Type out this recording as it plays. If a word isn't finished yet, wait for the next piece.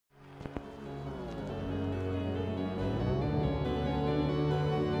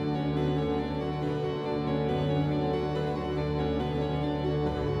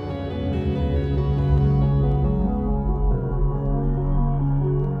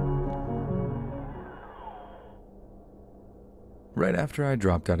Right after I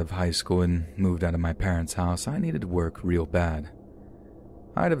dropped out of high school and moved out of my parents' house, I needed work real bad.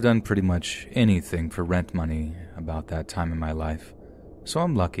 I'd have done pretty much anything for rent money about that time in my life, so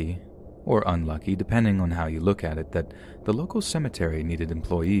I'm lucky, or unlucky depending on how you look at it, that the local cemetery needed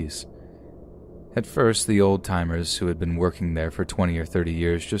employees. At first, the old-timers who had been working there for 20 or 30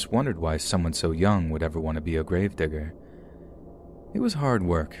 years just wondered why someone so young would ever want to be a gravedigger. It was hard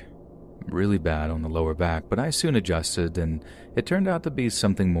work, really bad on the lower back, but I soon adjusted, and it turned out to be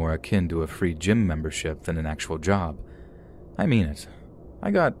something more akin to a free gym membership than an actual job. I mean it.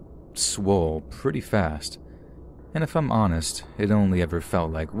 I got swole pretty fast, and if I'm honest, it only ever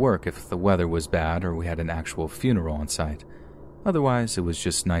felt like work if the weather was bad or we had an actual funeral on site. Otherwise, it was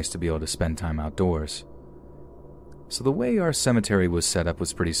just nice to be able to spend time outdoors. So the way our cemetery was set up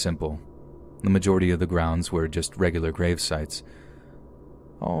was pretty simple. The majority of the grounds were just regular grave sites,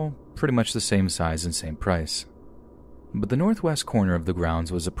 all pretty much the same size and same price. But the northwest corner of the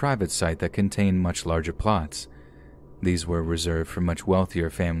grounds was a private site that contained much larger plots. These were reserved for much wealthier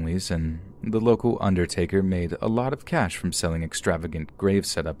families, and the local undertaker made a lot of cash from selling extravagant grave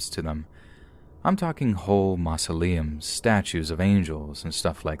setups to them. I'm talking whole mausoleums, statues of angels, and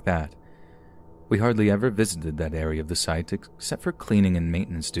stuff like that. We hardly ever visited that area of the site except for cleaning and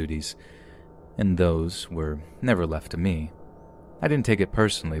maintenance duties, and those were never left to me. I didn't take it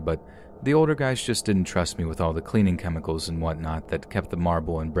personally, but the older guys just didn't trust me with all the cleaning chemicals and whatnot that kept the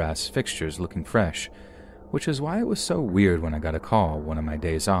marble and brass fixtures looking fresh, which is why it was so weird when I got a call one of my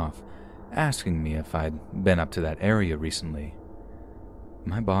days off, asking me if I'd been up to that area recently.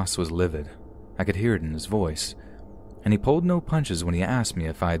 My boss was livid. I could hear it in his voice, and he pulled no punches when he asked me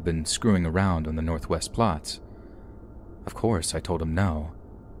if I had been screwing around on the northwest plots. Of course, I told him no,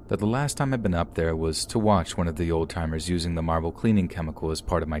 that the last time I'd been up there was to watch one of the old-timers using the marble cleaning chemical as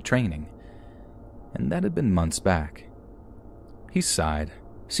part of my training, and that had been months back. He sighed,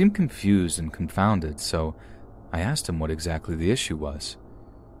 seemed confused and confounded, so I asked him what exactly the issue was.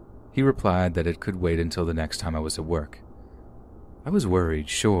 He replied that it could wait until the next time I was at work. I was worried,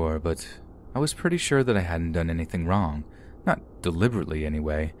 sure, but I was pretty sure that I hadn't done anything wrong, not deliberately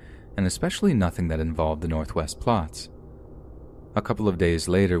anyway, and especially nothing that involved the northwest plots. A couple of days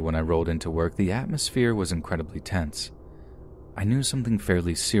later, when I rolled into work, the atmosphere was incredibly tense. I knew something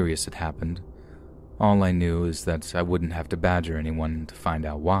fairly serious had happened. All I knew is that I wouldn't have to badger anyone to find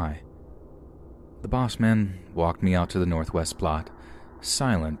out why. The boss man walked me out to the northwest plot,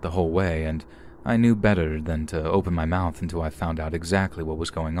 silent the whole way, and I knew better than to open my mouth until I found out exactly what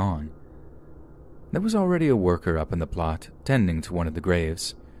was going on. There was already a worker up in the plot, tending to one of the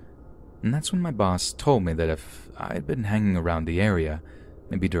graves, and that's when my boss told me that if I had been hanging around the area,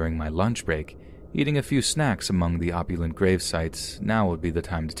 maybe during my lunch break, eating a few snacks among the opulent grave sites, now would be the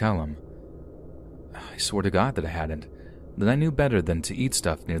time to tell him. I swore to God that I hadn't, that I knew better than to eat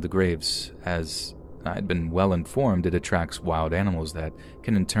stuff near the graves, as I'd been well informed it attracts wild animals that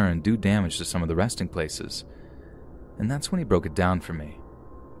can in turn do damage to some of the resting places. And that's when he broke it down for me.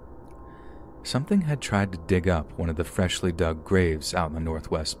 Something had tried to dig up one of the freshly dug graves out in the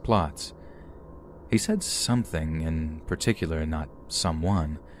northwest plots. He said something in particular, not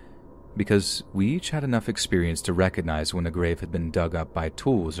someone, because we each had enough experience to recognize when a grave had been dug up by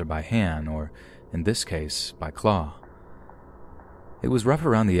tools or by hand, or, in this case, by claw. It was rough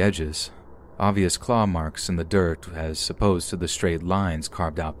around the edges, obvious claw marks in the dirt as opposed to the straight lines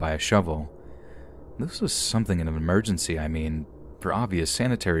carved out by a shovel. This was something in an emergency, for obvious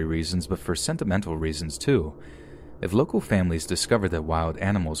sanitary reasons, but for sentimental reasons too. If local families discovered that wild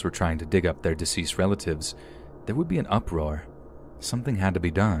animals were trying to dig up their deceased relatives, there would be an uproar. Something had to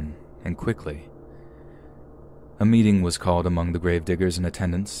be done, and quickly. A meeting was called among the gravediggers in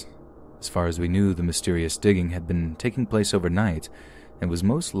attendance. As far as we knew, the mysterious digging had been taking place overnight and was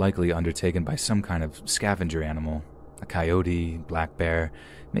most likely undertaken by some kind of scavenger animal, a coyote, black bear,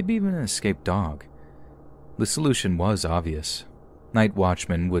 maybe even an escaped dog. The solution was obvious. Night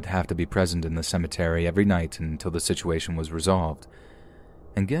watchmen would have to be present in the cemetery every night until the situation was resolved.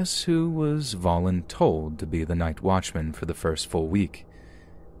 And guess who was voluntold to be the night watchman for the first full week?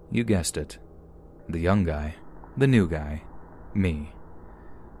 You guessed it. The young guy. The new guy. Me.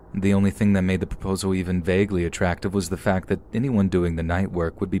 The only thing that made the proposal even vaguely attractive was the fact that anyone doing the night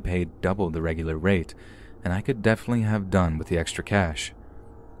work would be paid double the regular rate, and I could definitely have done with the extra cash.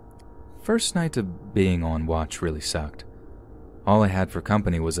 First night of being on watch really sucked. All I had for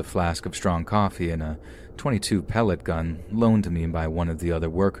company was a flask of strong coffee and a .22 pellet gun loaned to me by one of the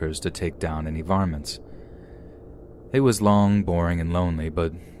other workers to take down any varmints. It was long, boring, and lonely,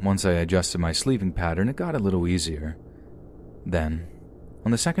 but once I adjusted my sleeping pattern, it got a little easier. Then,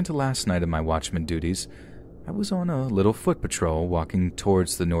 on the second to last night of my watchman duties, I was on a little foot patrol walking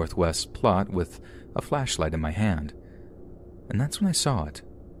towards the northwest plot with a flashlight in my hand, and that's when I saw it.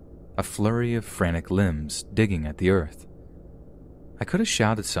 A flurry of frantic limbs digging at the earth. I could have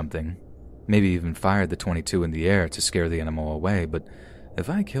shouted something, maybe even fired the .22 in the air to scare the animal away, but if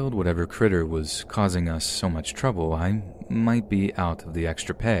I killed whatever critter was causing us so much trouble, I might be out of the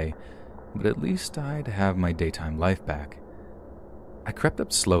extra pay, but at least I'd have my daytime life back. I crept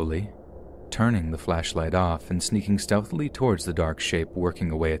up slowly, turning the flashlight off and sneaking stealthily towards the dark shape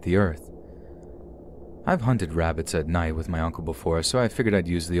working away at the earth. I've hunted rabbits at night with my uncle before, so I figured I'd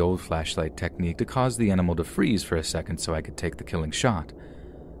use the old flashlight technique to cause the animal to freeze for a second so I could take the killing shot.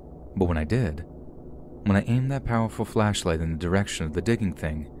 But when I did, when I aimed that powerful flashlight in the direction of the digging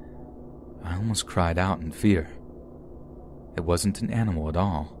thing, I almost cried out in fear. It wasn't an animal at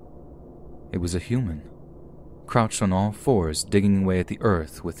all. It was a human, crouched on all fours, digging away at the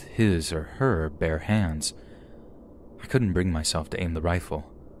earth with his or her bare hands. I couldn't bring myself to aim the rifle.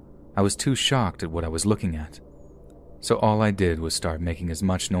 I was too shocked at what I was looking at. So all I did was start making as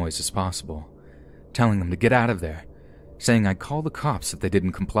much noise as possible, telling them to get out of there, saying I'd call the cops if they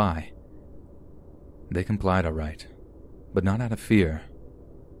didn't comply. They complied all right, but not out of fear.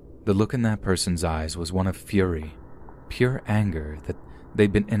 The look in that person's eyes was one of fury, pure anger that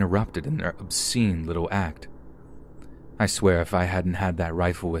they'd been interrupted in their obscene little act. I swear if I hadn't had that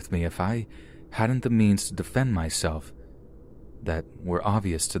rifle with me, if I hadn't the means to defend myself, that were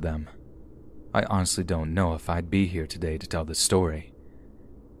obvious to them, I honestly don't know if I'd be here today to tell this story.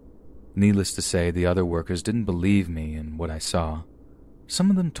 Needless to say, the other workers didn't believe me in what I saw. Some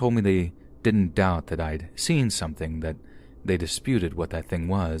of them told me they didn't doubt that I'd seen something, that they disputed what that thing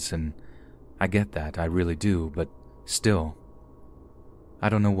was, and I get that, I really do, but still, I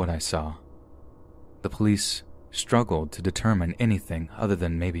don't know what I saw. The police struggled to determine anything other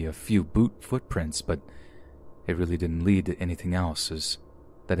than maybe a few boot footprints, but it really didn't lead to anything else, as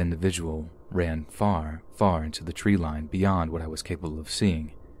that individual ran far, far into the tree line beyond what I was capable of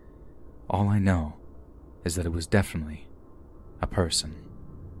seeing. All I know is that it was definitely a person.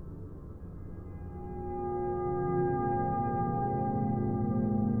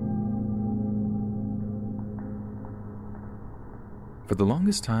 For the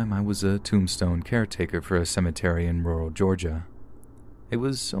longest time, I was a tombstone caretaker for a cemetery in rural Georgia. It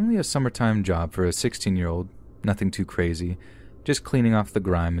was only a summertime job for a 16-year-old, nothing too crazy, just cleaning off the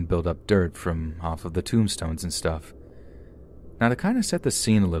grime and build up dirt from off of the tombstones and stuff. Now, to kind of set the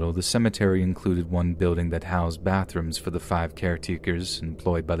scene a little, the cemetery included one building that housed bathrooms for the 5 caretakers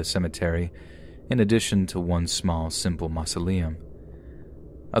employed by the cemetery, in addition to one small, simple mausoleum.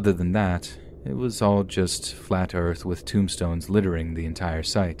 Other than that, it was all just flat earth with tombstones littering the entire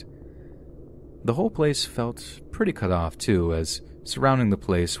site. The whole place felt pretty cut off, too, as surrounding the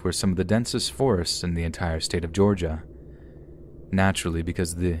place were some of the densest forests in the entire state of Georgia. Naturally,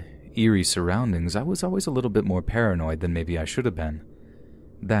 because of the eerie surroundings, I was always a little bit more paranoid than maybe I should have been.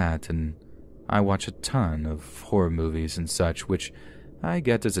 That, and I watch a ton of horror movies and such, which I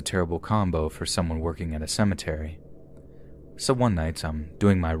get is a terrible combo for someone working at a cemetery. So one night, I'm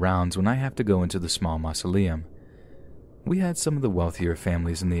doing my rounds when I have to go into the small mausoleum. We had some of the wealthier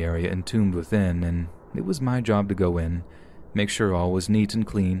families in the area entombed within, and it was my job to go in, make sure all was neat and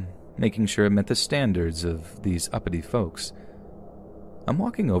clean, making sure it met the standards of these uppity folks. I'm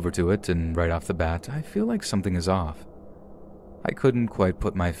walking over to it, and right off the bat, I feel like something is off. I couldn't quite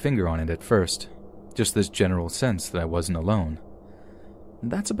put my finger on it at first, just this general sense that I wasn't alone.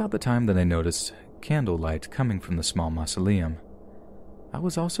 That's about the time that I noticed candlelight coming from the small mausoleum. I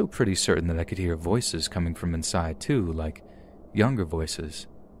was also pretty certain that I could hear voices coming from inside too, like younger voices,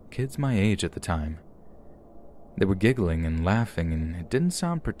 kids my age at the time. They were giggling and laughing, and it didn't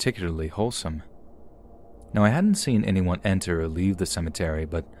sound particularly wholesome. Now, I hadn't seen anyone enter or leave the cemetery,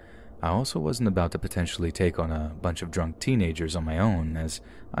 but I also wasn't about to potentially take on a bunch of drunk teenagers on my own, as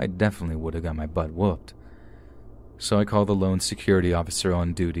I definitely would have got my butt whooped. So I called the lone security officer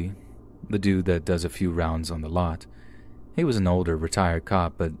on duty, the dude that does a few rounds on the lot. He was an older, retired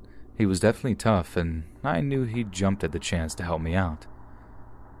cop, but he was definitely tough, and I knew he jumped at the chance to help me out.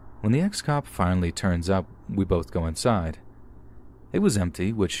 When the ex-cop finally turns up, we both go inside. It was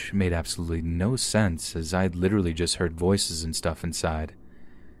empty, which made absolutely no sense, as I'd literally just heard voices and stuff inside.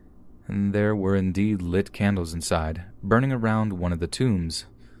 And there were indeed lit candles inside, burning around one of the tombs,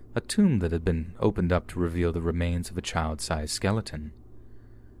 a tomb that had been opened up to reveal the remains of a child-sized skeleton.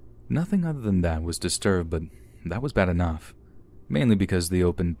 Nothing other than that was disturbed, but that was bad enough, mainly because the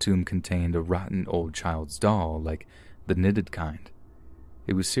open tomb contained a rotten old child's doll, like the knitted kind.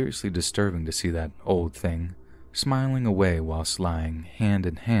 It was seriously disturbing to see that old thing, smiling away whilst lying hand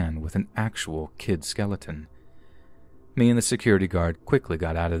in hand with an actual kid skeleton. Me and the security guard quickly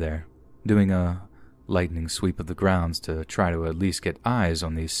got out of there, doing a lightning sweep of the grounds to try to at least get eyes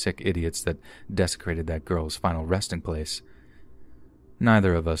on these sick idiots that desecrated that girl's final resting place.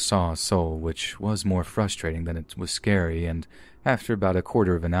 Neither of us saw a soul, which was more frustrating than it was scary, and after about a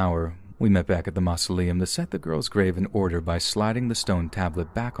quarter of an hour, we met back at the mausoleum to set the girl's grave in order by sliding the stone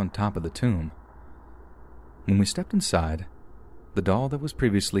tablet back on top of the tomb. When we stepped inside, the doll that was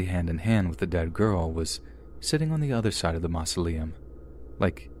previously hand in hand with the dead girl was sitting on the other side of the mausoleum,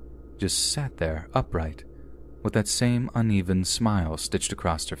 just sat there, upright, with that same uneven smile stitched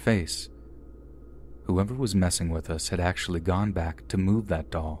across her face. Whoever was messing with us had actually gone back to move that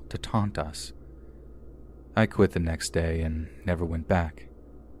doll to taunt us. I quit the next day and never went back,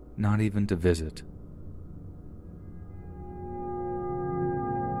 not even to visit.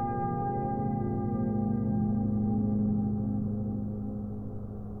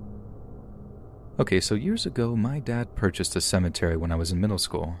 Okay, so years ago, my dad purchased a cemetery when I was in middle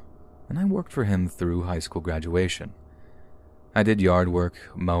school, and I worked for him through high school graduation. I did yard work,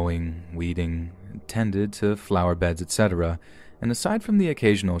 mowing, weeding, tended to flower beds, etc., and aside from the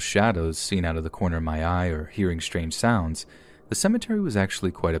occasional shadows seen out of the corner of my eye or hearing strange sounds, the cemetery was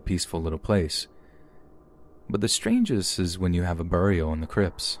actually quite a peaceful little place. But the strangest is when you have a burial in the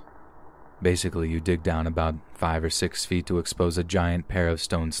crypts. Basically, you dig down about 5 or 6 feet to expose a giant pair of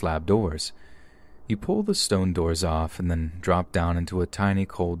stone slab doors. You pull the stone doors off and then drop down into a tiny,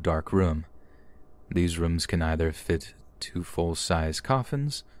 cold, dark room. These rooms can either fit 2 full-size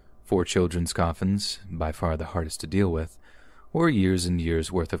coffins, 4 children's coffins, by far the hardest to deal with, or years and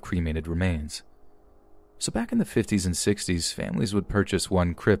years worth of cremated remains. So back in the 50s and 60s, families would purchase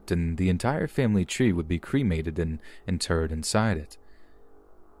one crypt and the entire family tree would be cremated and interred inside it.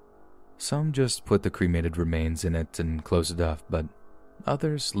 Some just put the cremated remains in it and close it up, but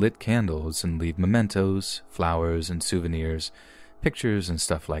others lit candles and leave mementos, flowers and souvenirs, pictures and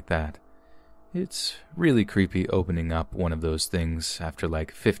stuff like that. It's really creepy opening up one of those things after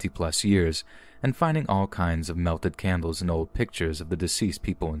 50 plus years and finding all kinds of melted candles and old pictures of the deceased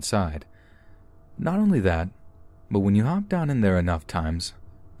people inside. Not only that, but when you hop down in there enough times,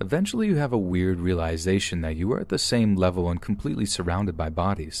 eventually you have a weird realization that you are at the same level and completely surrounded by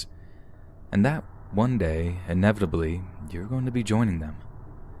bodies. And that one day, inevitably, you're going to be joining them.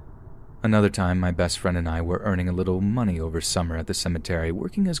 Another time, my best friend and I were earning a little money over summer at the cemetery,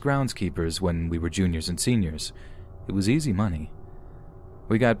 working as groundskeepers when we were juniors and seniors. It was easy money.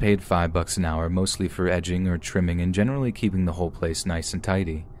 We got paid $5 an hour, mostly for edging or trimming and generally keeping the whole place nice and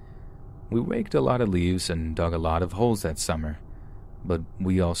tidy. We raked a lot of leaves and dug a lot of holes that summer, but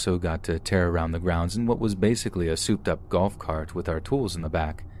we also got to tear around the grounds in what was basically a souped-up golf cart with our tools in the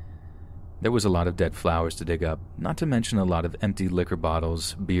back. There was a lot of dead flowers to dig up, not to mention a lot of empty liquor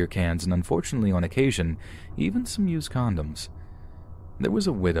bottles, beer cans, and unfortunately on occasion, even some used condoms. There was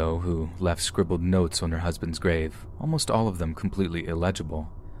a widow who left scribbled notes on her husband's grave, almost all of them completely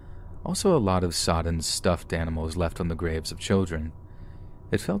illegible. Also a lot of sodden stuffed animals left on the graves of children.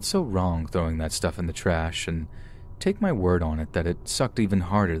 It felt so wrong throwing that stuff in the trash, and take my word on it that it sucked even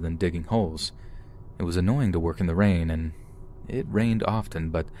harder than digging holes. It was annoying to work in the rain, and it rained often,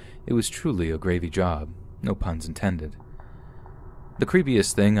 but it was truly a gravy job, no puns intended. The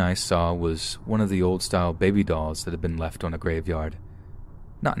creepiest thing I saw was one of the old-style baby dolls that had been left on a graveyard.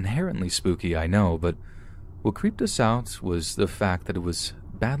 Not inherently spooky, I know, but what creeped us out was the fact that it was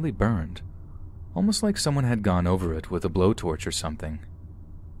badly burned, almost like someone had gone over it with a blowtorch or something.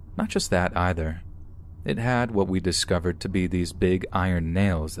 Not just that either. It had what we discovered to be these big iron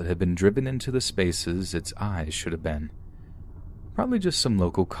nails that had been driven into the spaces its eyes should have been. Probably just some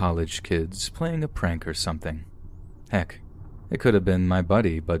local college kids playing a prank or something. Heck, it could have been my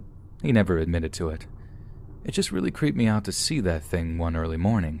buddy, but he never admitted to it. It just really creeped me out to see that thing one early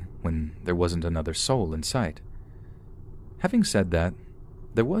morning, when there wasn't another soul in sight. Having said that,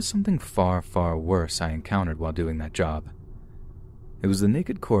 there was something far, far worse I encountered while doing that job. It was the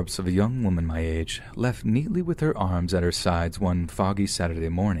naked corpse of a young woman my age, left neatly with her arms at her sides one foggy Saturday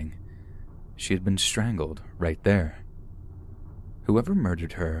morning. She had been strangled right there. Whoever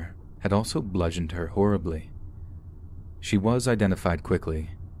murdered her had also bludgeoned her horribly. She was identified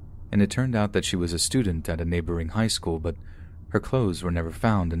quickly, and it turned out that she was a student at a neighboring high school, but her clothes were never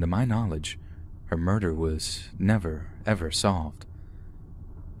found, and to my knowledge, her murder was never, ever solved.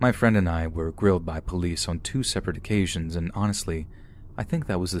 My friend and I were grilled by police on 2 separate occasions, and honestly, I think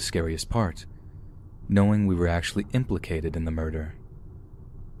that was the scariest part, knowing we were actually implicated in the murder.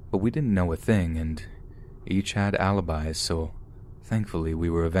 But we didn't know a thing, and each had alibis, so thankfully we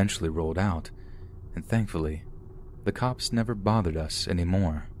were eventually rolled out, and thankfully the cops never bothered us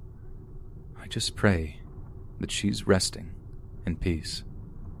anymore. I just pray that she's resting in peace.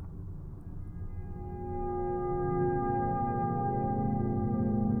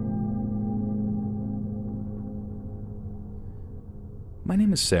 My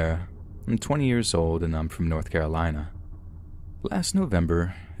name is Sarah. I'm 20 years old and I'm from North Carolina. Last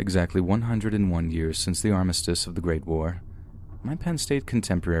November, exactly 101 years since the armistice of the Great War, my Penn State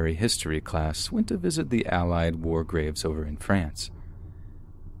contemporary history class went to visit the Allied war graves over in France.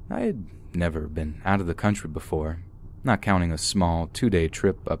 I had never been out of the country before, not counting a small 2-day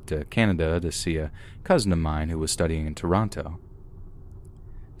trip up to Canada to see a cousin of mine who was studying in Toronto.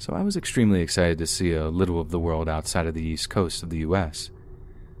 So I was extremely excited to see a little of the world outside of the east coast of the U.S.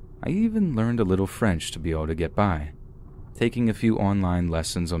 I even learned a little French to be able to get by, taking a few online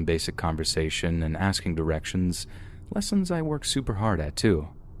lessons on basic conversation and asking directions, lessons I worked super hard at too.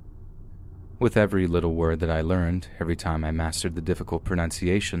 With every little word that I learned, every time I mastered the difficult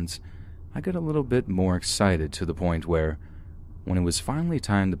pronunciations, I got a little bit more excited to the point where, when it was finally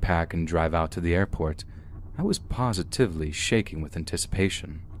time to pack and drive out to the airport, I was positively shaking with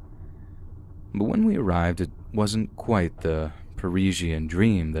anticipation. But when we arrived, it wasn't quite the Parisian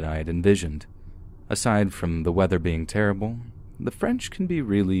dream that I had envisioned. Aside from the weather being terrible, the French can be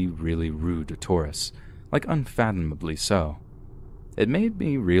really, really rude to tourists, like unfathomably so. It made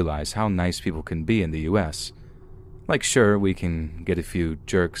me realize how nice people can be in the U.S. Like, sure, we can get a few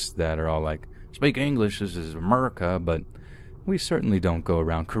jerks that are all like, "Speak English, this is America," but we certainly don't go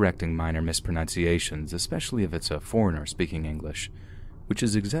around correcting minor mispronunciations, especially if it's a foreigner speaking English, which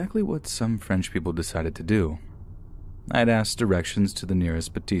is exactly what some French people decided to do. I'd asked directions to the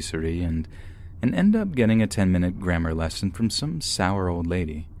nearest patisserie and end up getting a 10-minute grammar lesson from some sour old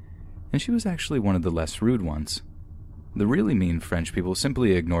lady, and she was actually one of the less rude ones. The really mean French people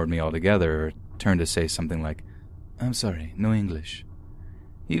simply ignored me altogether or turned to say something like, "I'm sorry, no English,"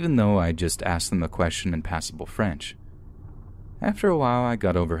 even though I just asked them a question in passable French. After a while, I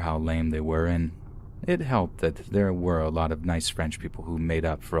got over how lame they were, and it helped that there were a lot of nice French people who made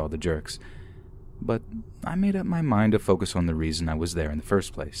up for all the jerks. But I made up my mind to focus on the reason I was there in the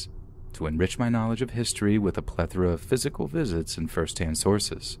first place, to enrich my knowledge of history with a plethora of physical visits and first-hand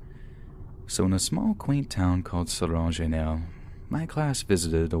sources. So in a small, quaint town called Saron-Genel, my class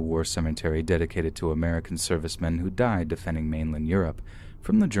visited a war cemetery dedicated to American servicemen who died defending mainland Europe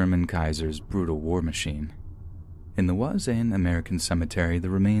from the German Kaiser's brutal war machine. In the Wazan American Cemetery, the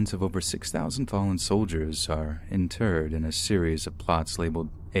remains of over 6,000 fallen soldiers are interred in a series of plots labeled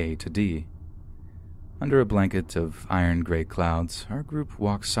A to D. Under a blanket of iron-gray clouds, our group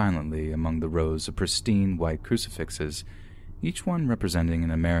walked silently among the rows of pristine white crucifixes, each one representing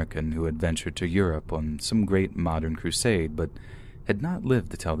an American who had ventured to Europe on some great modern crusade but had not lived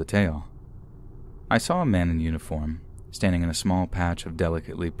to tell the tale. I saw a man in uniform, standing in a small patch of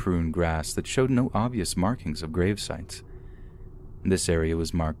delicately pruned grass that showed no obvious markings of grave sites. This area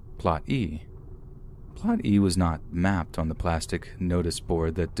was marked Plot E. Plot E was not mapped on the plastic notice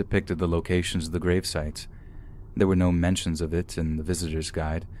board that depicted the locations of the grave sites. There were no mentions of it in the visitor's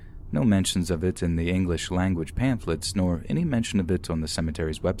guide, no mentions of it in the English language pamphlets, nor any mention of it on the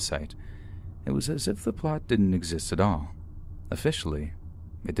cemetery's website. It was as if the plot didn't exist at all. Officially,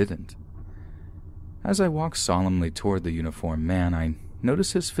 it didn't. As I walked solemnly toward the uniformed man, I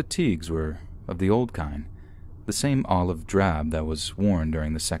noticed his fatigues were of the old kind, the same olive drab that was worn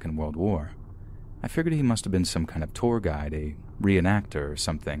during the Second World War. I figured he must have been some kind of tour guide, a reenactor or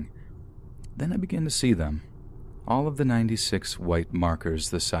something. Then I began to see them, all of the 96 white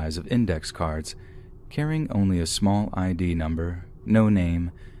markers the size of index cards, carrying only a small ID number, no name,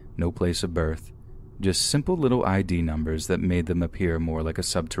 no place of birth, just simple little ID numbers that made them appear more like a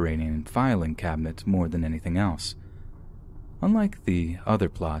subterranean filing cabinet more than anything else. Unlike the other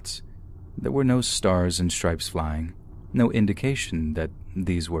plots, there were no stars and stripes flying, no indication that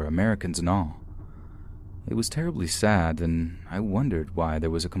these were Americans and all. It was terribly sad, and I wondered why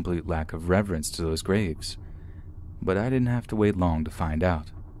there was a complete lack of reverence to those graves. But I didn't have to wait long to find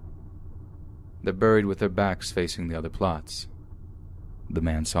out. "They're buried with their backs facing the other plots," the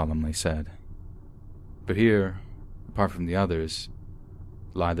man solemnly said. "But here, apart from the others,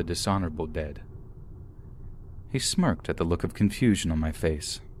 lie the dishonorable dead." He smirked at the look of confusion on my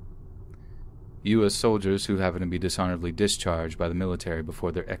face. "U.S. soldiers who happen to be dishonorably discharged by the military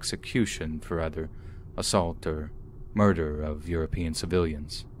before their execution for either assault or murder of European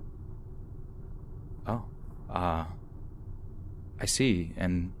civilians." "Oh, I see,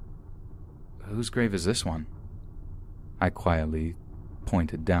 and whose grave is this one?" I quietly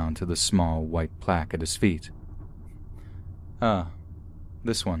pointed down to the small white plaque at his feet.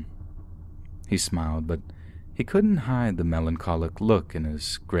 "This one." He smiled, but He couldn't hide the melancholic look in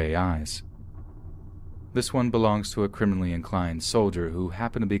his gray eyes. This one belongs to a criminally inclined soldier who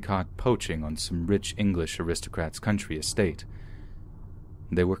happened to be caught poaching on some rich English aristocrat's country estate.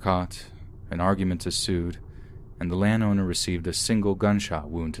 They were caught, an argument ensued, and the landowner received a single gunshot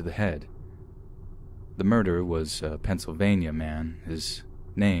wound to the head. The murderer was a Pennsylvania man, his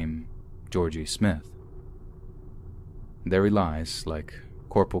name Georgie Smith. There he lies, like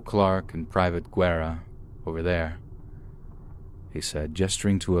Corporal Clark and Private Guerra over there, he said,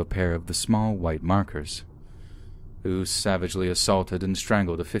 gesturing to a pair of the small white markers, who savagely assaulted and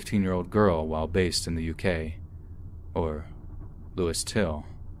strangled a 15-year-old girl while based in the UK. Or Louis Till,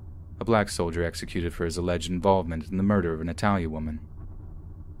 a black soldier executed for his alleged involvement in the murder of an Italian woman.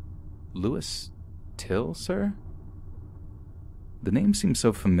 Louis Till, sir? The name seems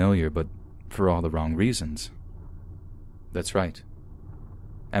so familiar, but for all the wrong reasons. That's right.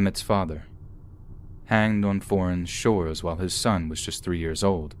 Emmett's father. Hanged on foreign shores while his son was just 3 years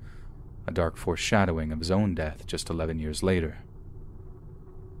old, a dark foreshadowing of his own death just 11 years later.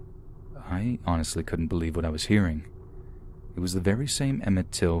 I honestly couldn't believe what I was hearing. It was the very same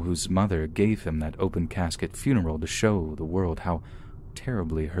Emmett Till whose mother gave him that open casket funeral to show the world how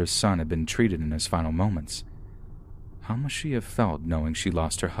terribly her son had been treated in his final moments. How must she have felt knowing she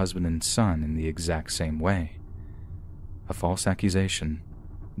lost her husband and son in the exact same way? A false accusation,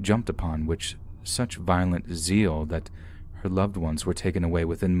 jumped upon which such violent zeal that her loved ones were taken away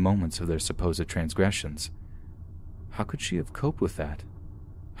within moments of their supposed transgressions. How could she have coped with that?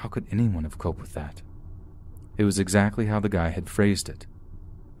 How could anyone have coped with that? It was exactly how the guy had phrased it.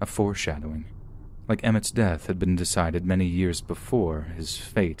 A foreshadowing. Like Emmett's death had been decided many years before, his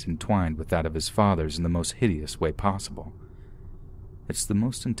fate entwined with that of his father's in the most hideous way possible. It's the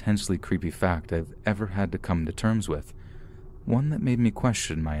most intensely creepy fact I've ever had to come to terms with, one that made me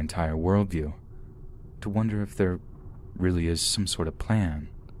question my entire worldview, to wonder if there really is some sort of plan,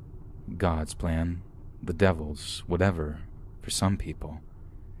 God's plan, the devil's, whatever, for some people.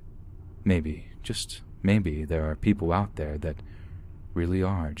 Maybe, just maybe, there are people out there that really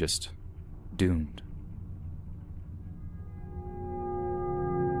are just doomed.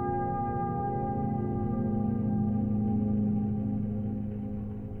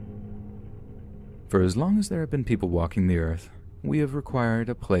 For as long as there have been people walking the earth, we have required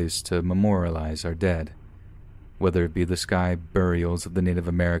a place to memorialize our dead. Whether it be the sky burials of the Native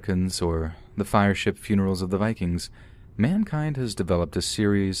Americans or the fireship funerals of the Vikings, mankind has developed a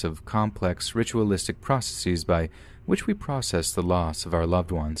series of complex ritualistic processes by which we process the loss of our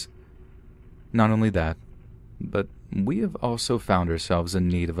loved ones. Not only that, but we have also found ourselves in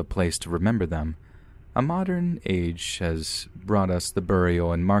need of a place to remember them. A modern age has brought us the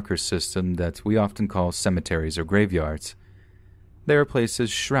burial and marker system that we often call cemeteries or graveyards. They are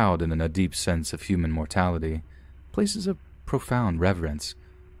places shrouded in a deep sense of human mortality, places of profound reverence.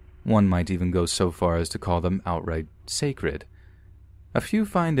 One might even go so far as to call them outright sacred. A few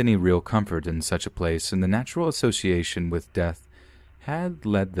find any real comfort in such a place, and the natural association with death had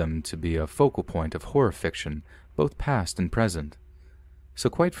led them to be a focal point of horror fiction, both past and present. So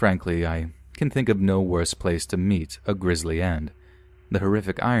quite frankly, I can think of no worse place to meet a grisly end. The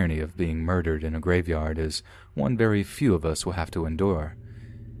horrific irony of being murdered in a graveyard is one very few of us will have to endure.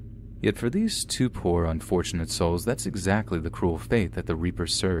 Yet for these two poor, unfortunate souls, that's exactly the cruel fate that the Reaper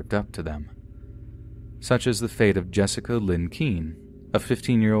served up to them. Such is the fate of Jessica Lynn Keene, a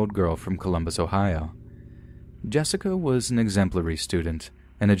 15-year-old girl from Columbus, Ohio. Jessica was an exemplary student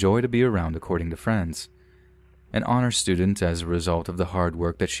and a joy to be around according to friends. An honor student as a result of the hard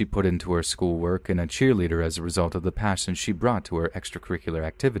work that she put into her schoolwork, and a cheerleader as a result of the passion she brought to her extracurricular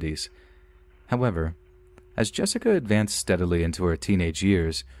activities. However, as Jessica advanced steadily into her teenage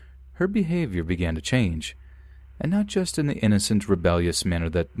years, her behavior began to change, and not just in the innocent, rebellious manner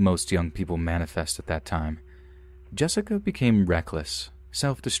that most young people manifest at that time. Jessica became reckless,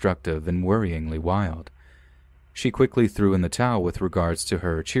 self-destructive, and worryingly wild. She quickly threw in the towel with regards to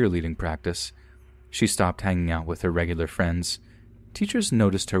her cheerleading practice. She stopped hanging out with her regular friends. Teachers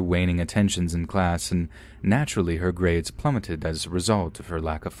noticed her waning attentions in class, and naturally her grades plummeted as a result of her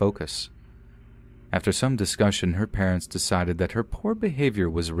lack of focus. After some discussion, her parents decided that her poor behavior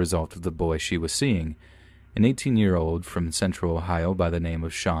was a result of the boy she was seeing, an 18-year-old from Central Ohio by the name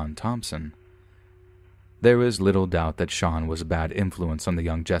of Sean Thompson. There was little doubt that Sean was a bad influence on the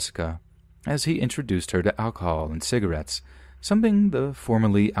young Jessica, as he introduced her to alcohol and cigarettes, something the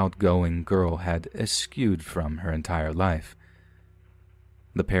formerly outgoing girl had eschewed from her entire life.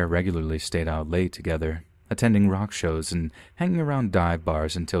 The pair regularly stayed out late together, attending rock shows and hanging around dive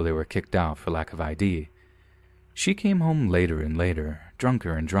bars until they were kicked out for lack of ID. She came home later and later,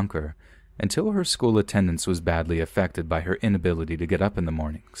 drunker and drunker, until her school attendance was badly affected by her inability to get up in the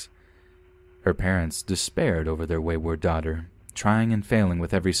mornings. Her parents despaired over their wayward daughter, trying and failing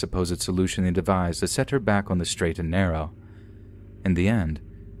with every supposed solution they devised to set her back on the straight and narrow. In the end,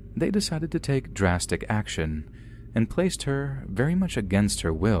 they decided to take drastic action and placed her, very much against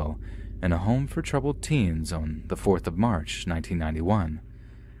her will, in a home for troubled teens on the 4th of March, 1991.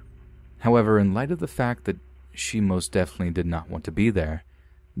 However, in light of the fact that she most definitely did not want to be there,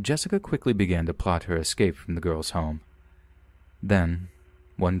 Jessica quickly began to plot her escape from the girl's home. Then,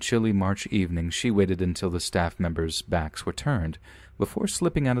 one chilly March evening, she waited until the staff members' backs were turned before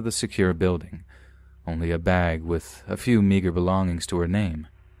slipping out of the secure building, only a bag with a few meager belongings to her name.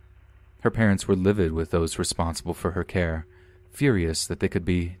 Her parents were livid with those responsible for her care, furious that they could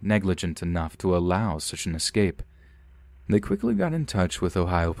be negligent enough to allow such an escape. They quickly got in touch with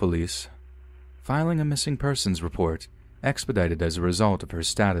Ohio police, filing a missing persons report, expedited as a result of her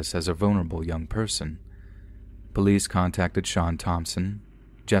status as a vulnerable young person. Police contacted Sean Thompson,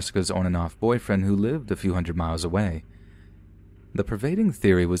 Jessica's on-and-off boyfriend who lived a few hundred miles away. The pervading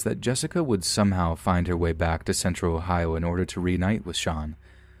theory was that Jessica would somehow find her way back to central Ohio in order to reunite with Sean.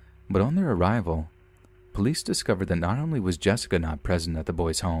 But on their arrival, police discovered that not only was Jessica not present at the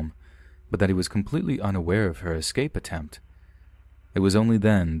boy's home, but that he was completely unaware of her escape attempt. It was only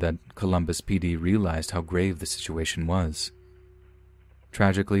then that Columbus PD realized how grave the situation was.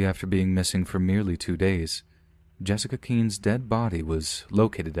 Tragically, after being missing for merely 2 days, Jessica Keene's dead body was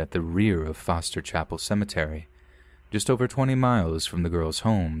located at the rear of Foster Chapel Cemetery, just over 20 miles from the girl's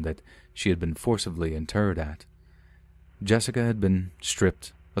home that she had been forcibly interred at. Jessica had been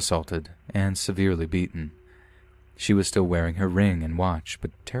stripped, assaulted, and severely beaten. She was still wearing her ring and watch,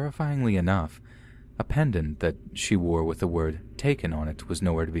 but terrifyingly enough, a pendant that she wore with the word "taken" on it was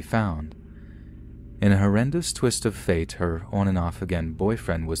nowhere to be found. In a horrendous twist of fate, her on-and-off-again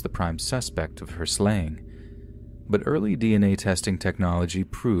boyfriend was the prime suspect of her slaying, but early DNA testing technology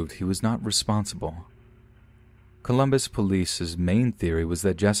proved he was not responsible. Columbus Police's main theory was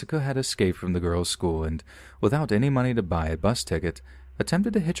that Jessica had escaped from the girls' school and, without any money to buy a bus ticket,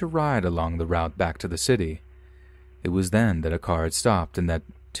 attempted to hitch a ride along the route back to the city. It was then that a car had stopped and that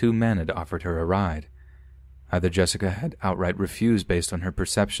 2 men had offered her a ride. Either Jessica had outright refused based on her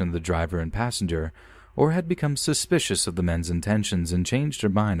perception of the driver and passenger, or had become suspicious of the men's intentions and changed her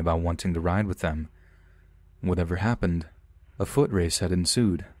mind about wanting to ride with them. Whatever happened, a foot race had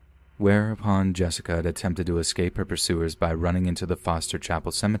ensued, whereupon Jessica had attempted to escape her pursuers by running into the Foster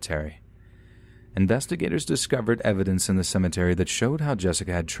Chapel Cemetery. Investigators discovered evidence in the cemetery that showed how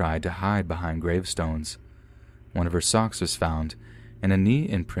Jessica had tried to hide behind gravestones. One of her socks was found, and a knee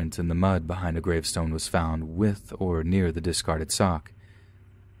imprint in the mud behind a gravestone was found with or near the discarded sock.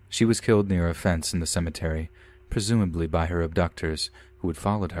 She was killed near a fence in the cemetery, presumably by her abductors, who had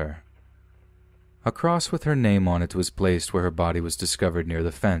followed her. A cross with her name on it was placed where her body was discovered near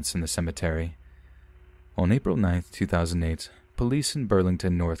the fence in the cemetery. On April 9, 2008, police in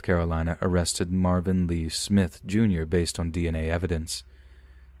Burlington, North Carolina arrested Marvin Lee Smith, Jr. based on DNA evidence.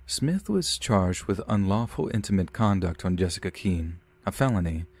 Smith was charged with unlawful intimate conduct on Jessica Keene, a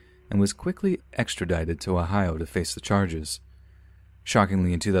felony, and was quickly extradited to Ohio to face the charges.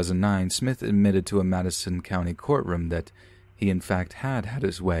 Shockingly, in 2009, Smith admitted to a Madison County courtroom that he in fact had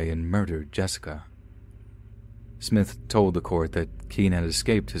his way and murdered Jessica. Smith told the court that Keene had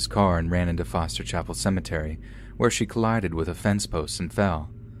escaped his car and ran into Foster Chapel Cemetery, where she collided with a fence post and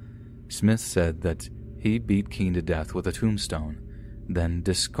fell. Smith said that he beat Keene to death with a tombstone, then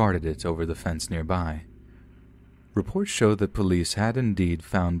discarded it over the fence nearby. Reports showed that police had indeed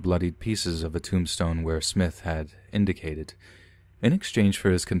found bloodied pieces of a tombstone where Smith had indicated. In exchange for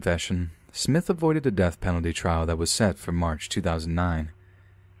his confession, Smith avoided a death penalty trial that was set for March 2009.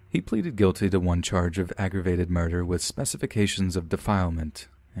 He pleaded guilty to one charge of aggravated murder with specifications of defilement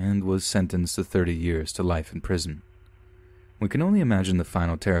and was sentenced to 30 years to life in prison. We can only imagine the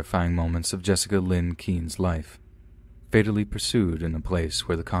final terrifying moments of Jessica Lynn Keene's life, fatally pursued in a place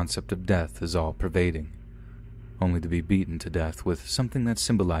where the concept of death is all-pervading, only to be beaten to death with something that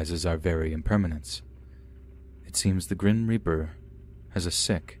symbolizes our very impermanence. It seems the Grim Reaper has a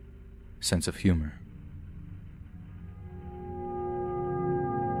sick sense of humor.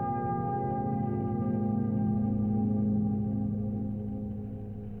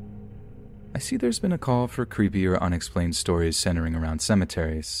 I see there's been a call for creepy or unexplained stories centering around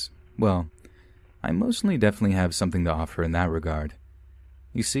cemeteries. Well, I mostly definitely have something to offer in that regard.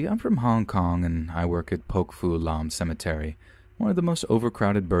 You see, I'm from Hong Kong and I work at Pok Fu Lam Cemetery, one of the most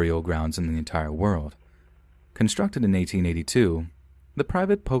overcrowded burial grounds in the entire world. Constructed in 1882, The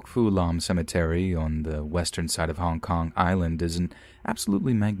private Pok Fu Lam Cemetery on the western side of Hong Kong Island is an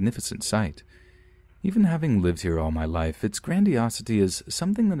absolutely magnificent sight. Even having lived here all my life, its grandiosity is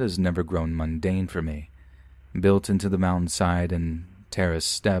something that has never grown mundane for me. Built into the mountainside and terrace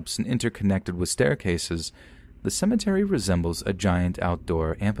steps and interconnected with staircases, the cemetery resembles a giant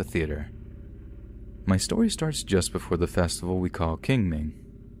outdoor amphitheater. My story starts just before the festival we call Qingming,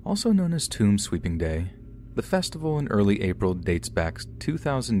 also known as Tomb Sweeping Day. The festival in early April dates back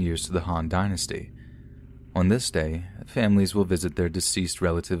 2,000 years to the Han Dynasty. On this day, families will visit their deceased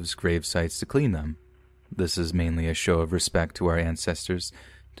relatives' grave sites to clean them. This is mainly a show of respect to our ancestors,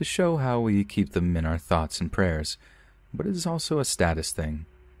 to show how we keep them in our thoughts and prayers, but it is also a status thing,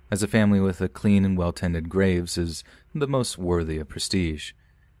 as a family with a clean and well-tended graves is the most worthy of prestige.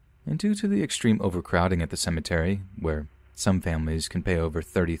 And due to the extreme overcrowding at the cemetery, where some families can pay over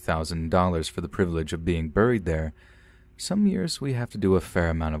 $30,000 for the privilege of being buried there, some years we have to do a fair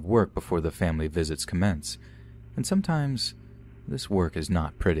amount of work before the family visits commence, and sometimes this work is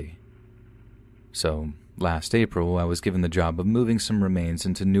not pretty. So, last April, I was given the job of moving some remains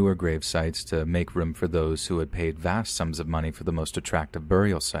into newer grave sites to make room for those who had paid vast sums of money for the most attractive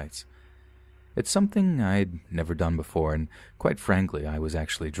burial sites. It's something I'd never done before, and quite frankly, I was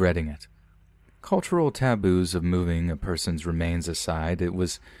actually dreading it. Cultural taboos of moving a person's remains aside, it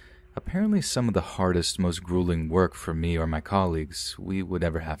was apparently some of the hardest, most grueling work for me or my colleagues we would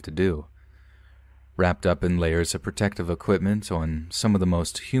ever have to do. Wrapped up in layers of protective equipment on some of the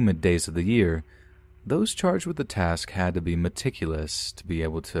most humid days of the year, those charged with the task had to be meticulous to be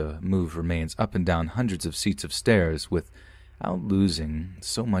able to move remains up and down hundreds of seats of stairs without losing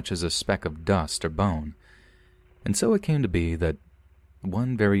so much as a speck of dust or bone. And so it came to be that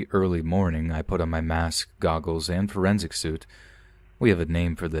one very early morning I put on my mask, goggles, and forensic suit. We have a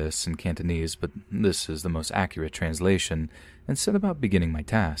name for this in Cantonese, but this is the most accurate translation, and set about beginning my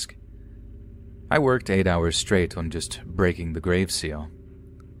task. I worked 8 hours straight on just breaking the grave seal.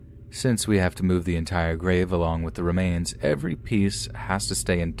 Since we have to move the entire grave along with the remains, every piece has to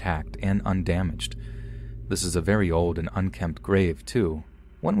stay intact and undamaged. This is a very old and unkempt grave, too,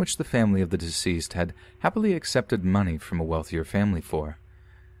 one which the family of the deceased had happily accepted money from a wealthier family for.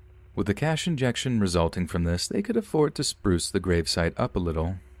 With the cash injection resulting from this, they could afford to spruce the gravesite up a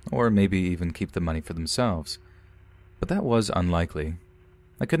little, or maybe even keep the money for themselves. But that was unlikely.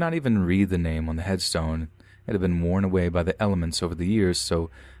 I could not even read the name on the headstone. It had been worn away by the elements over the years,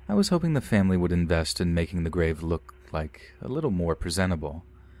 so I was hoping the family would invest in making the grave look like a little more presentable.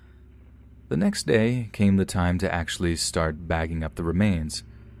 The next day came the time to actually start bagging up the remains.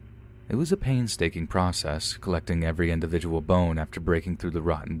 It was a painstaking process, collecting every individual bone after breaking through the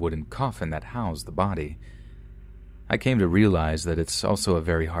rotten wooden coffin that housed the body. I came to realize that it's also a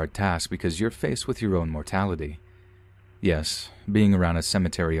very hard task because you're faced with your own mortality. Yes, being around a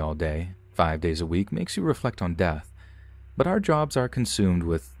cemetery all day, 5 days a week, makes you reflect on death, but our jobs are consumed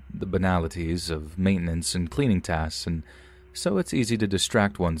with the banalities of maintenance and cleaning tasks, and so it's easy to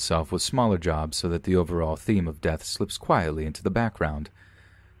distract oneself with smaller jobs so that the overall theme of death slips quietly into the background.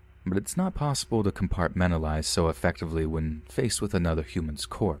 But it's not possible to compartmentalize so effectively when faced with another human's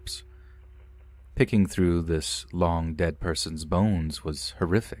corpse. Picking through this long dead person's bones was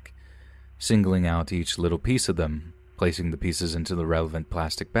horrific, singling out each little piece of them, placing the pieces into the relevant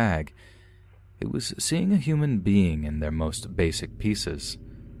plastic bag. It was seeing a human being in their most basic pieces,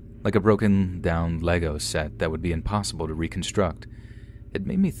 like a broken-down Lego set that would be impossible to reconstruct. It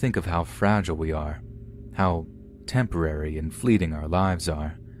made me think of how fragile we are, how temporary and fleeting our lives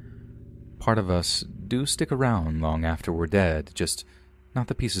are. Part of us do stick around long after we're dead, just not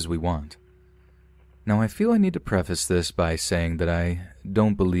the pieces we want. Now, I feel I need to preface this by saying that I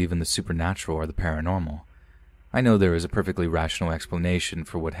don't believe in the supernatural or the paranormal. I know there is a perfectly rational explanation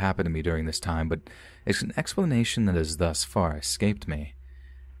for what happened to me during this time, but it's an explanation that has thus far escaped me.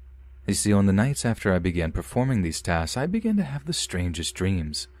 You see, on the nights after I began performing these tasks, I began to have the strangest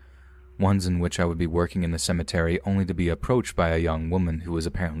dreams. Ones in which I would be working in the cemetery only to be approached by a young woman who was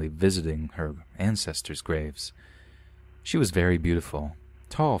apparently visiting her ancestors' graves. She was very beautiful,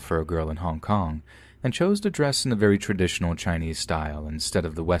 tall for a girl in Hong Kong, and chose to dress in a very traditional Chinese style instead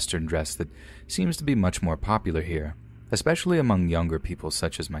of the Western dress that seems to be much more popular here, especially among younger people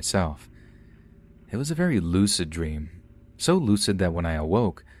such as myself. It was a very lucid dream, so lucid that when I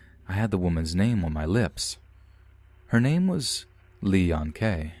awoke, I had the woman's name on my lips. Her name was Li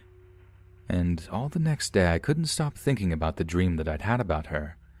Yanke, and all the next day I couldn't stop thinking about the dream that I'd had about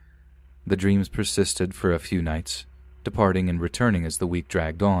her. The dreams persisted for a few nights, departing and returning as the week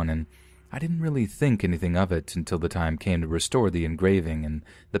dragged on, and I didn't really think anything of it until the time came to restore the engraving and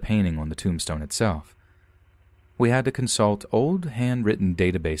the painting on the tombstone itself. We had to consult old handwritten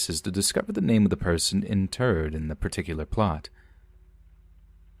databases to discover the name of the person interred in the particular plot.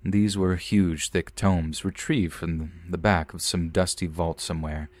 These were huge, thick tomes retrieved from the back of some dusty vault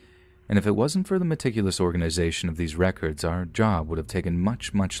somewhere, and if it wasn't for the meticulous organization of these records, our job would have taken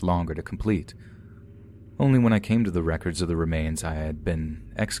much, much longer to complete. Only when I came to the records of the remains I had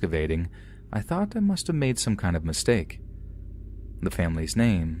been excavating, I thought I must have made some kind of mistake. The family's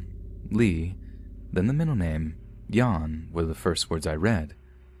name, Lee, then the middle name, Jan, were the first words I read.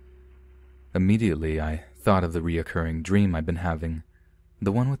 Immediately, I thought of the reoccurring dream I'd been having,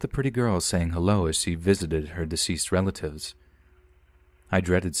 the one with the pretty girl saying hello as she visited her deceased relatives. I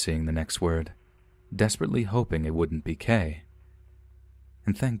dreaded seeing the next word, desperately hoping it wouldn't be K.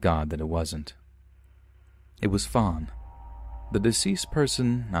 And thank God that it wasn't. It was Fawn. The deceased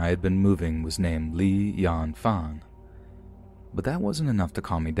person I had been moving was named Lee Yan Fan. But that wasn't enough to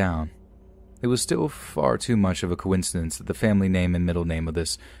calm me down. It was still far too much of a coincidence that the family name and middle name of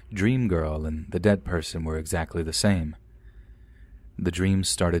this dream girl and the dead person were exactly the same. The dreams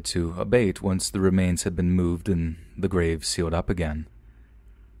started to abate once the remains had been moved and the grave sealed up again.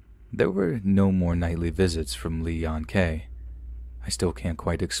 There were no more nightly visits from Lee Yan K. I still can't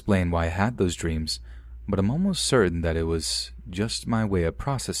quite explain why I had those dreams, but I'm almost certain that it was just my way of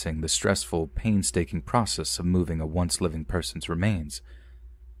processing the stressful, painstaking process of moving a once-living person's remains.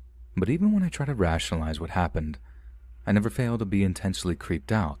 But even when I try to rationalize what happened, I never fail to be intensely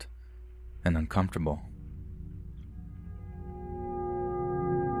creeped out and uncomfortable.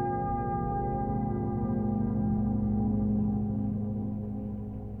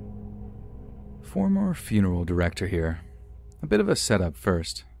 Former funeral director here. A bit of a setup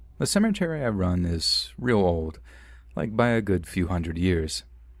first. The cemetery I run is real old, like by a good few hundred years.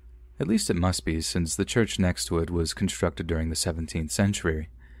 At least it must be, since the church next to it was constructed during the 17th century.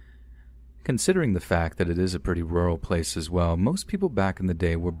 Considering the fact that it is a pretty rural place as well, most people back in the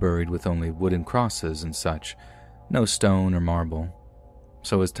day were buried with only wooden crosses and such, no stone or marble.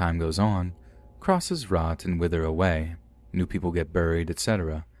 So as time goes on, crosses rot and wither away, new people get buried,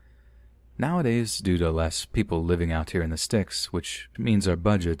 etc. Nowadays, due to less people living out here in the sticks, which means our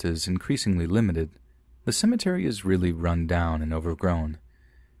budget is increasingly limited, the cemetery is really run down and overgrown.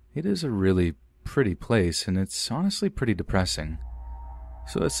 It is a really pretty place, and it's honestly pretty depressing.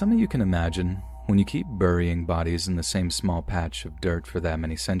 So as some of you can imagine, when you keep burying bodies in the same small patch of dirt for that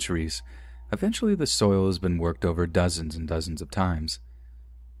many centuries, eventually the soil has been worked over dozens and dozens of times.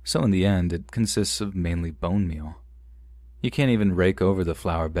 So in the end, it consists of mainly bone meal. You can't even rake over the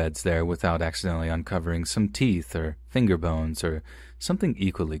flower beds there without accidentally uncovering some teeth or finger bones or something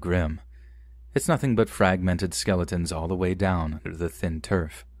equally grim. It's nothing but fragmented skeletons all the way down under the thin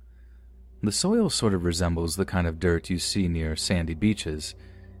turf. The soil sort of resembles the kind of dirt you see near sandy beaches,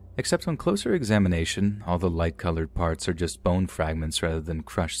 except on closer examination, all the light-colored parts are just bone fragments rather than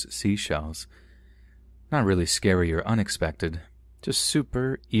crushed seashells. Not really scary or unexpected, just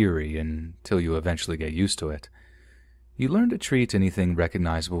super eerie until you eventually get used to it. You learn to treat anything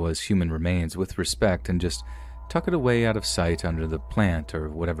recognizable as human remains with respect and just tuck it away out of sight under the plant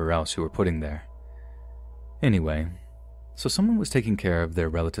or whatever else you were putting there. Anyway, so someone was taking care of their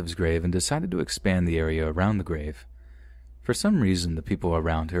relative's grave and decided to expand the area around the grave. For some reason, the people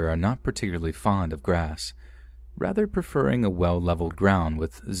around here are not particularly fond of grass, rather preferring a well-leveled ground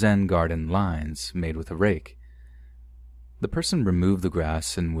with Zen garden lines made with a rake. The person removed the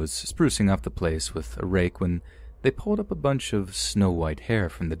grass and was sprucing up the place with a rake when they pulled up a bunch of snow-white hair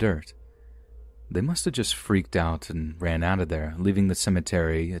from the dirt. They must have just freaked out and ran out of there, leaving the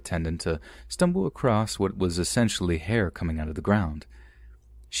cemetery attendant to stumble across what was essentially hair coming out of the ground.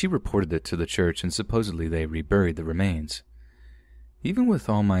 She reported it to the church and supposedly they reburied the remains. Even with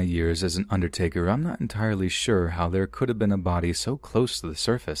all my years as an undertaker, I'm not entirely sure how there could have been a body so close to the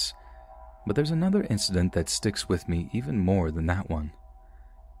surface. But there's another incident that sticks with me even more than that one.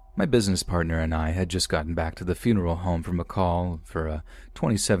 My business partner and I had just gotten back to the funeral home from a call for a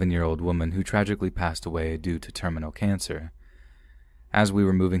 27-year-old woman who tragically passed away due to terminal cancer. As we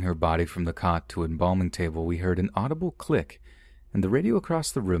were moving her body from the cot to an embalming table, we heard an audible click, and the radio across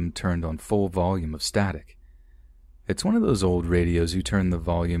the room turned on full volume of static. It's one of those old radios you turn the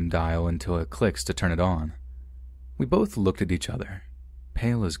volume dial until it clicks to turn it on. We both looked at each other,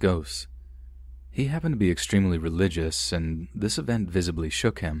 pale as ghosts. He happened to be extremely religious, and this event visibly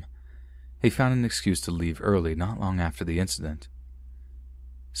shook him. He found an excuse to leave early not long after the incident.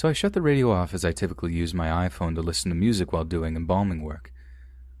 So I shut the radio off as I typically use my iPhone to listen to music while doing embalming work.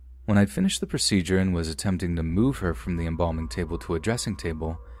 When I'd finished the procedure and was attempting to move her from the embalming table to a dressing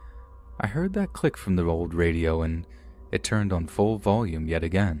table, I heard that click from the old radio and it turned on full volume yet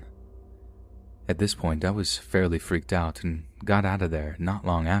again. At this point, I was fairly freaked out and got out of there not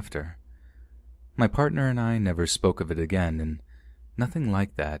long after. My partner and I never spoke of it again, and nothing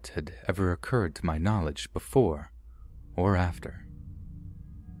like that had ever occurred to my knowledge before or after.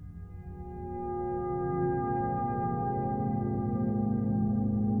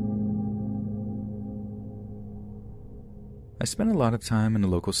 I spent a lot of time in a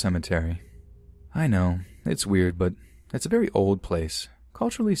local cemetery. I know, it's weird, but it's a very old place,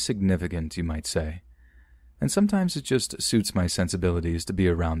 culturally significant, you might say. And sometimes it just suits my sensibilities to be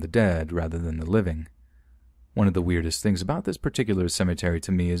around the dead rather than the living. One of the weirdest things about this particular cemetery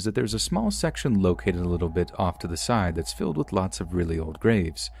to me is that there's a small section located a little bit off to the side that's filled with lots of really old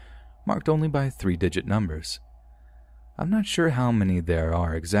graves, marked only by 3-digit numbers. I'm not sure how many there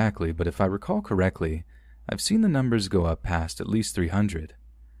are exactly, but if I recall correctly, I've seen the numbers go up past at least 300.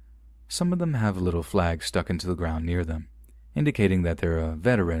 Some of them have little flags stuck into the ground near them, indicating that they're a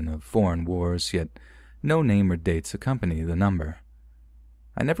veteran of foreign wars, yet no name or dates accompany the number.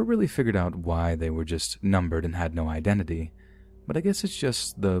 I never really figured out why they were just numbered and had no identity, but I guess it's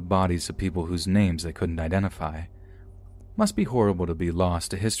just the bodies of people whose names they couldn't identify. Must be horrible to be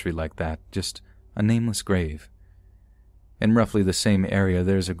lost to history like that, just a nameless grave. In roughly the same area,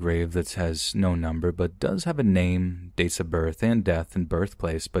 there's a grave that has no number, but does have a name, dates of birth and death and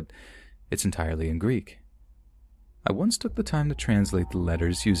birthplace, but it's entirely in Greek. I once took the time to translate the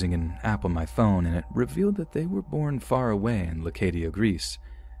letters using an app on my phone, and it revealed that they were born far away in Lakadia, Greece,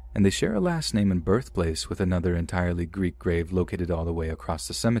 and they share a last name and birthplace with another entirely Greek grave located all the way across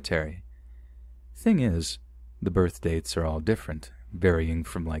the cemetery. Thing is, the birth dates are all different, varying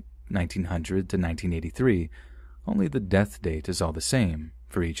from like 1900 to 1983, only the death date is all the same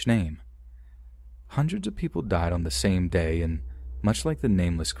for each name. Hundreds of people died on the same day, and much like the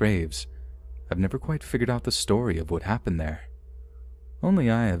nameless graves, I've never quite figured out the story of what happened there. Only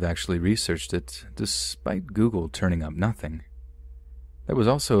I have actually researched it, despite Google turning up nothing. There was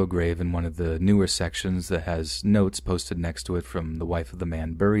also a grave in one of the newer sections that has notes posted next to it from the wife of the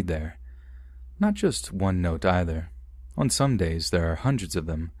man buried there. Not just one note either. On some days there are hundreds of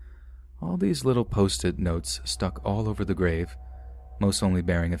them. All these little post-it notes stuck all over the grave, most only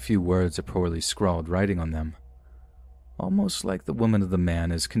bearing a few words of poorly scrawled writing on them. Almost like the woman of the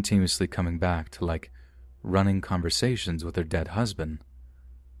man is continuously coming back to running conversations with her dead husband.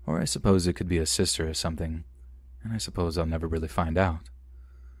 Or I suppose it could be a sister or something, and I suppose I'll never really find out.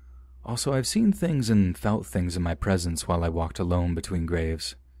 Also, I've seen things and felt things in my presence while I walked alone between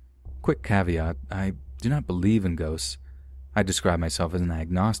graves. Quick caveat, I do not believe in ghosts. I describe myself as an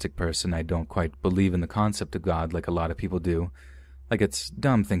agnostic person. I don't quite believe in the concept of God like a lot of people do. Like it's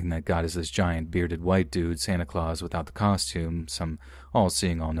dumb thinking that God is this giant bearded white dude, Santa Claus without the costume, some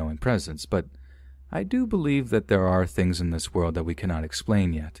all-seeing, all-knowing presence. But I do believe that there are things in this world that we cannot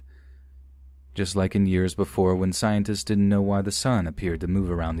explain yet. Just like in years before when scientists didn't know why the sun appeared to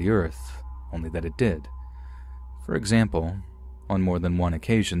move around the earth, only that it did. For example, on more than one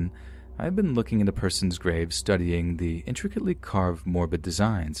occasion, I've been looking at a person's grave studying the intricately carved morbid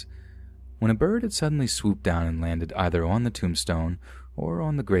designs, when a bird had suddenly swooped down and landed either on the tombstone or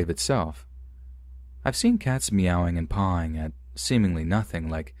on the grave itself. I've seen cats meowing and pawing at seemingly nothing,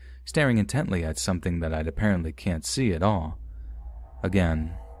 like staring intently at something that I apparently can't see at all.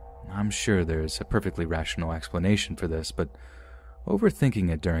 Again, I'm sure there's a perfectly rational explanation for this, but overthinking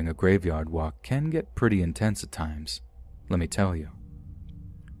it during a graveyard walk can get pretty intense at times, let me tell you.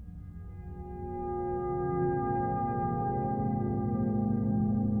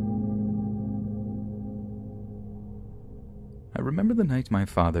 I remember the night my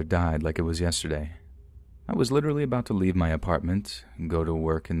father died like it was yesterday. I was literally about to leave my apartment and go to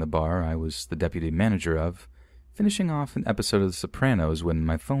work in the bar I was the deputy manager of, finishing off an episode of The Sopranos when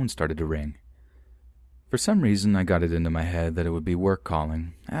my phone started to ring. For some reason, I got it into my head that it would be work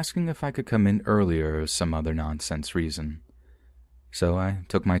calling, asking if I could come in earlier or some other nonsense reason. So I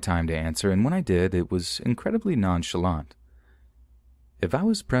took my time to answer, and when I did, it was incredibly nonchalant. If I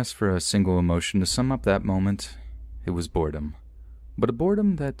was pressed for a single emotion to sum up that moment, it was boredom. But a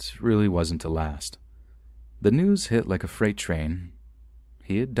boredom that really wasn't to last. The news hit like a freight train.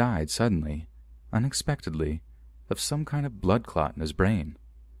 He had died suddenly, unexpectedly, of some kind of blood clot in his brain.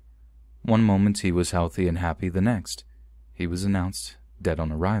 One moment he was healthy and happy, the next, he was announced dead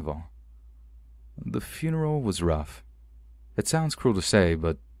on arrival. The funeral was rough. It sounds cruel to say,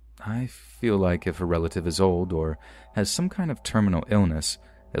 but I feel like if a relative is old or has some kind of terminal illness,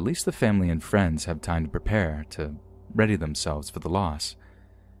 at least the family and friends have time to prepare, to ready themselves for the loss.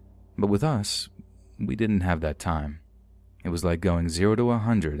 But with us, we didn't have that time. It was like going 0 to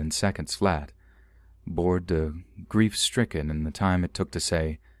 100 in seconds flat, bored to grief-stricken in the time it took to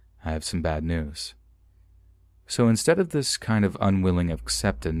say, I have some bad news. So instead of this kind of unwilling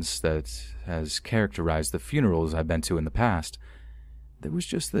acceptance that has characterized the funerals I've been to in the past, there was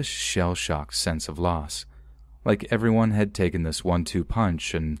just this shell-shocked sense of loss, like everyone had taken this 1-2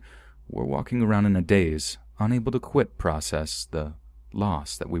 punch and were walking around in a daze, unable to quit process the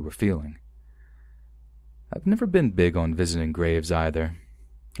loss that we were feeling. I've never been big on visiting graves either.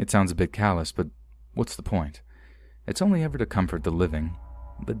 It sounds a bit callous, but what's the point? It's only ever to comfort the living.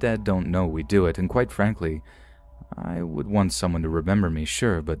 The dead don't know we do it, and quite frankly, I would want someone to remember me,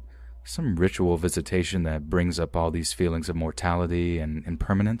 sure, but some ritual visitation that brings up all these feelings of mortality and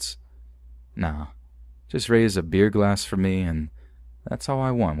impermanence? Nah, just raise a beer glass for me, and that's all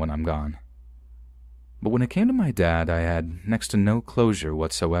I want when I'm gone. But when it came to my dad, I had next to no closure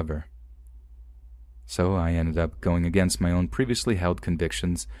whatsoever. So I ended up going against my own previously held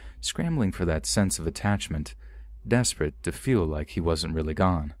convictions, scrambling for that sense of attachment, desperate to feel like he wasn't really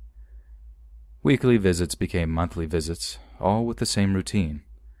gone. Weekly visits became monthly visits, all with the same routine.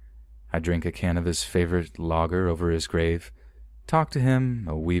 I drink a can of his favorite lager over his grave, talk to him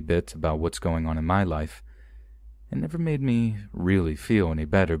a wee bit about what's going on in my life. It never made me really feel any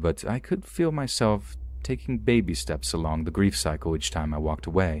better, but I could feel myself taking baby steps along the grief cycle each time I walked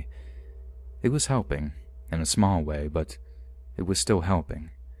away. It was helping, in a small way, but it was still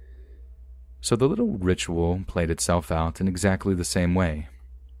helping. So the little ritual played itself out in exactly the same way,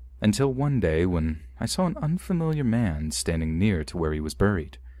 until one day when I saw an unfamiliar man standing near to where he was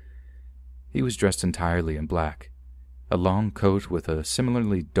buried. He was dressed entirely in black, a long coat with a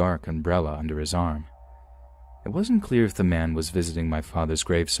similarly dark umbrella under his arm. It wasn't clear if the man was visiting my father's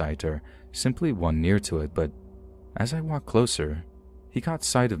gravesite or simply one near to it, but as I walked closer, he caught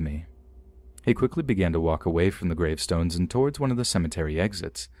sight of me. He quickly began to walk away from the gravestones and towards one of the cemetery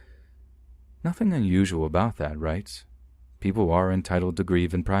exits. Nothing unusual about that, right? People are entitled to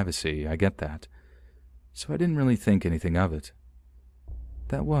grieve in privacy, I get that. So I didn't really think anything of it.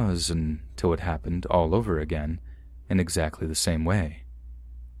 That was until it happened all over again, in exactly the same way.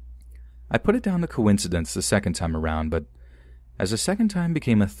 I put it down to coincidence the second time around, but as the second time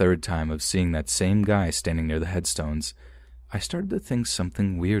became a third time of seeing that same guy standing near the headstones, I started to think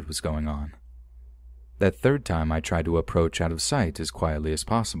something weird was going on. That third time I tried to approach out of sight as quietly as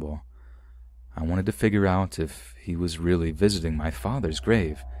possible. I wanted to figure out if he was really visiting my father's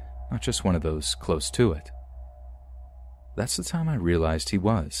grave, not just one of those close to it. That's the time I realized he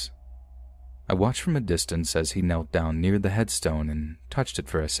was. I watched from a distance as he knelt down near the headstone and touched it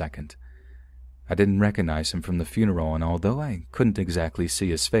for a second. I didn't recognize him from the funeral, and although I couldn't exactly see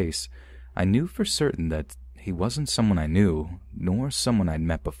his face, I knew for certain that he wasn't someone I knew, nor someone I'd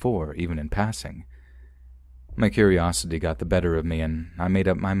met before, even in passing. My curiosity got the better of me, and I made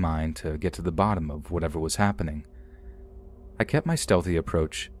up my mind to get to the bottom of whatever was happening. I kept my stealthy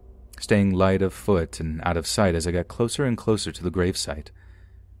approach, staying light of foot and out of sight as I got closer and closer to the gravesite.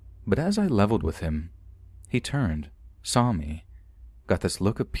 But as I leveled with him, he turned, saw me, got this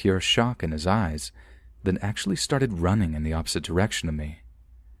look of pure shock in his eyes, then actually started running in the opposite direction of me.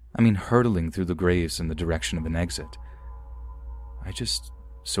 I mean, hurtling through the graves in the direction of an exit. I just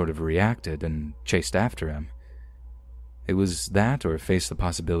sort of reacted and chased after him. It was that or face the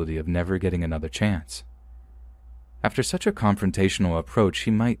possibility of never getting another chance. After such a confrontational approach,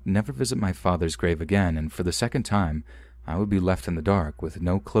 he might never visit my father's grave again, and for the second time, I would be left in the dark with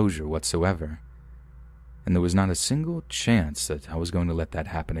no closure whatsoever. And there was not a single chance that I was going to let that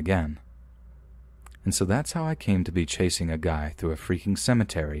happen again. And so that's how I came to be chasing a guy through a freaking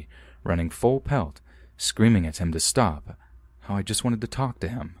cemetery, running full pelt, screaming at him to stop, how I just wanted to talk to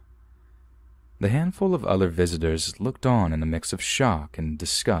him. The handful of other visitors looked on in a mix of shock and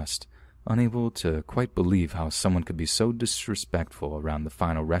disgust, unable to quite believe how someone could be so disrespectful around the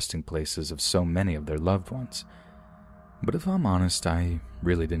final resting places of so many of their loved ones. But if I'm honest, I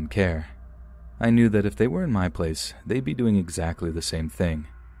really didn't care. I knew that if they were in my place, they'd be doing exactly the same thing.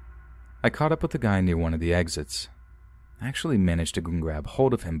 I caught up with the guy near one of the exits. I actually managed to grab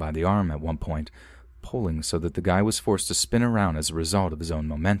hold of him by the arm at one point, pulling so that the guy was forced to spin around as a result of his own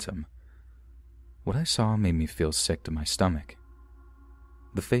momentum. What I saw made me feel sick to my stomach.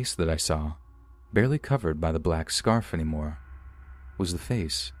 The face that I saw, barely covered by the black scarf anymore, was the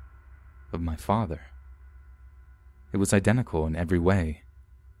face of my father. It was identical in every way.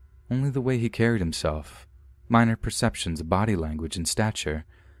 Only the way he carried himself, minor perceptions of body language and stature,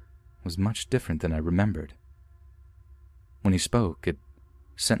 was much different than I remembered. When he spoke, it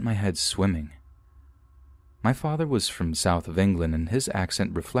sent my head swimming. My father was from south of England, and his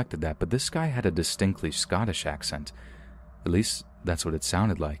accent reflected that, but this guy had a distinctly Scottish accent. At least, that's what it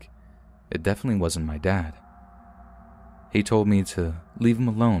sounded like. It definitely wasn't my dad. He told me to leave him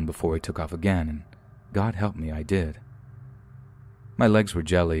alone before he took off again, and God help me, I did. My legs were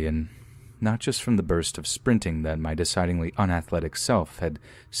jelly, and not just from the burst of sprinting that my decidedly unathletic self had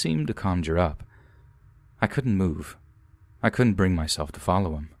seemed to conjure up. I couldn't move. I couldn't bring myself to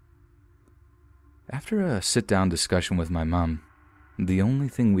follow him. After a sit-down discussion with my mom, the only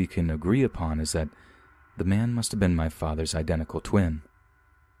thing we can agree upon is that the man must have been my father's identical twin.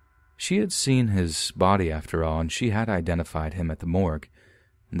 She had seen his body after all, and she had identified him at the morgue,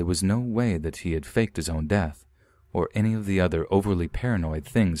 and there was no way that he had faked his own death, or any of the other overly paranoid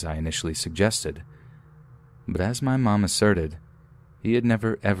things I initially suggested. But as my mom asserted, he had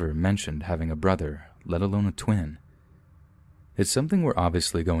never ever mentioned having a brother, let alone a twin. It's something we're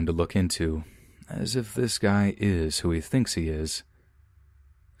obviously going to look into, as if this guy is who he thinks he is,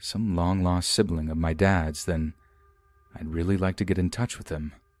 some long-lost sibling of my dad's, then I'd really like to get in touch with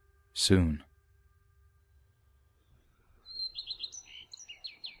him soon.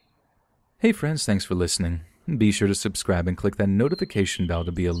 Hey friends, thanks for listening. Be sure to subscribe and click that notification bell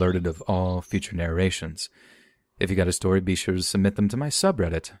to be alerted of all future narrations. If you got a story, be sure to submit them to my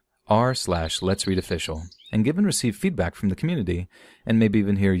subreddit, r/letsreadofficial, and give and receive feedback from the community, and maybe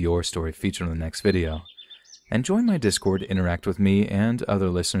even hear your story featured on the next video. And join my Discord to interact with me and other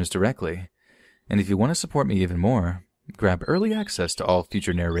listeners directly. And if you want to support me even more, grab early access to all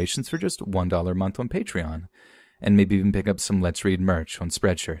future narrations for just $1 a month on Patreon, and maybe even pick up some Let's Read merch on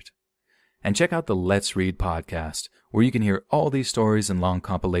Spreadshirt. And check out the Let's Read podcast, where you can hear all these stories in long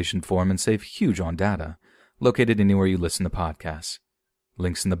compilation form and save huge on data, located anywhere you listen to podcasts.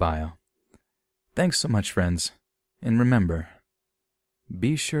 Links in the bio. Thanks so much, friends. And remember,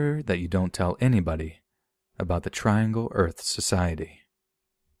 be sure that you don't tell anybody about the Triangle Earth Society.